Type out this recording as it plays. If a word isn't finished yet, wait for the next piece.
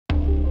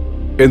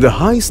In the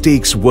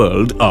high-stakes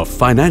world of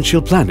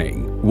financial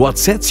planning, what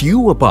sets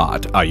you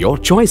apart are your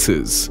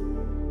choices.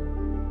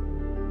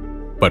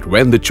 But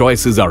when the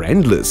choices are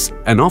endless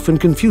and often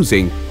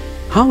confusing,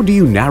 how do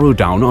you narrow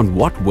down on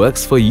what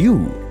works for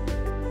you?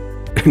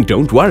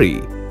 Don't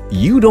worry,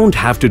 you don't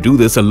have to do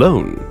this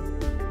alone.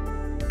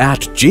 At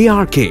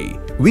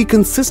JRK, we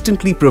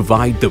consistently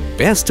provide the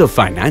best of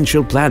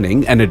financial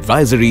planning and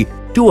advisory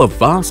to a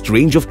vast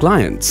range of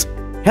clients,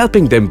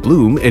 helping them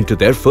bloom into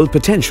their full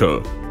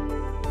potential.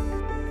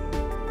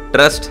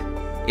 Trust,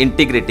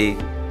 integrity,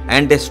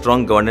 and a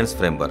strong governance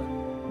framework.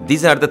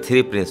 These are the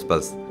three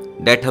principles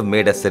that have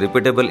made us a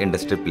reputable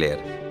industry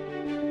player.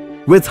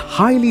 With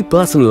highly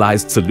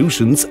personalized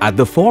solutions at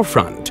the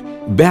forefront,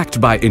 backed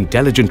by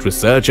intelligent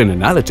research and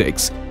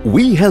analytics,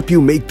 we help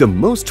you make the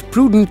most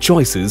prudent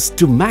choices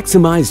to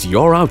maximize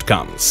your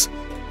outcomes.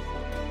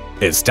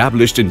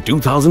 Established in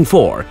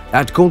 2004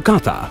 at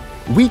Kolkata,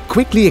 we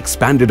quickly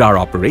expanded our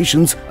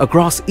operations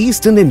across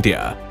Eastern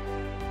India.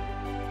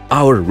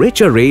 Our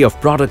rich array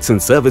of products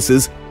and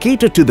services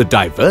cater to the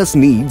diverse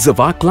needs of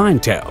our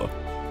clientele.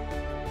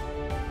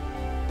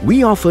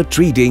 We offer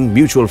trading,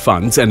 mutual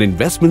funds and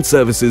investment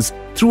services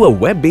through a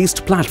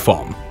web-based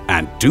platform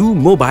and 2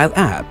 mobile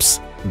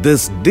apps.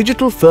 This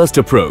digital-first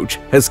approach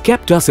has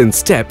kept us in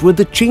step with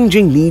the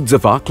changing needs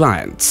of our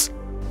clients.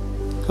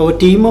 Our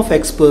team of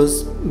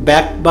experts,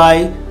 backed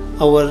by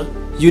our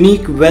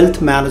unique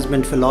wealth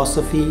management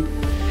philosophy,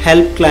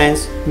 help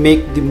clients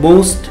make the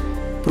most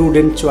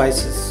prudent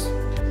choices.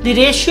 The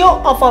ratio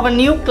of our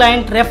new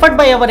client referred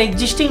by our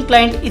existing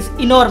client is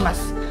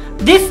enormous.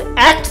 This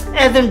acts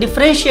as a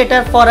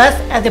differentiator for us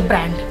as a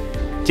brand.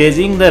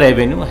 Chasing the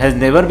revenue has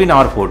never been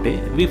our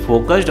forte. We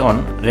focused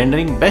on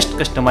rendering best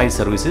customized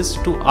services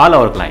to all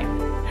our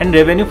clients, and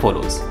revenue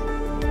follows.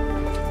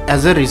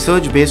 As a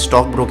research-based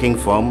stockbroking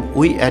firm,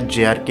 we at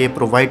JRK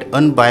provide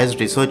unbiased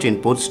research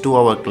inputs to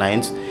our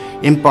clients,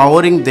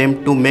 empowering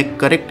them to make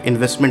correct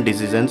investment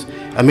decisions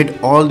amid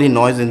all the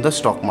noise in the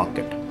stock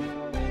market.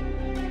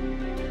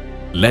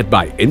 Led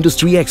by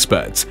industry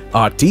experts,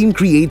 our team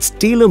creates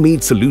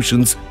tailor-made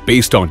solutions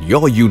based on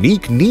your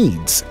unique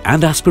needs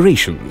and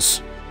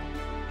aspirations.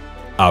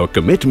 Our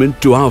commitment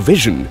to our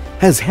vision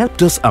has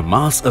helped us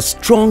amass a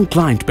strong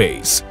client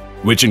base,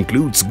 which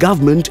includes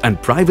government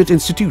and private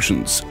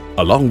institutions,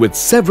 along with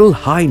several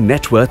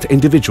high-net-worth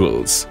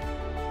individuals.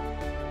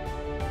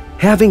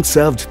 Having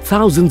served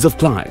thousands of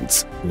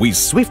clients, we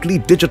swiftly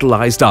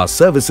digitalized our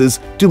services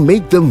to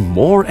make them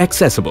more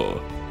accessible.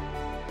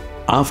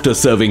 After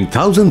serving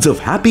thousands of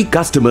happy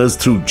customers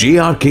through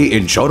JRK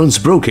Insurance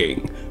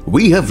Broking,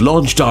 we have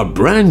launched our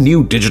brand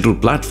new digital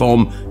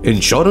platform,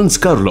 Insurance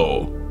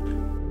Karlo.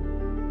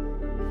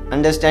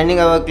 Understanding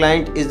our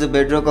client is the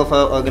bedrock of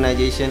our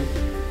organization,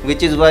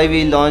 which is why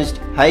we launched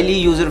highly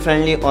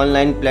user-friendly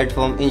online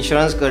platform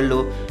Insurance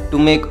Karlo to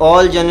make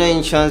all general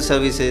insurance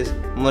services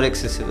more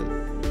accessible.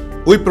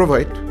 We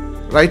provide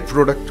right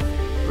product,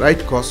 right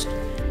cost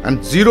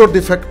and zero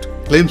defect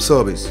claim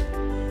service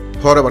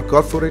for our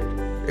corporate,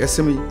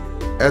 SME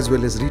as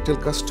well as retail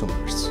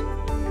customers.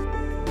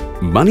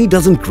 Money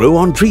doesn't grow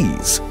on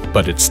trees,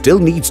 but it still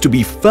needs to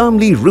be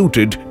firmly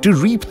rooted to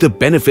reap the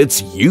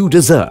benefits you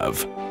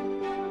deserve.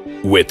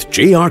 With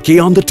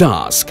JRK on the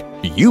task,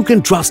 you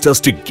can trust us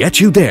to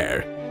get you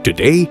there,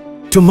 today,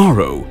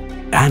 tomorrow,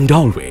 and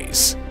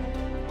always.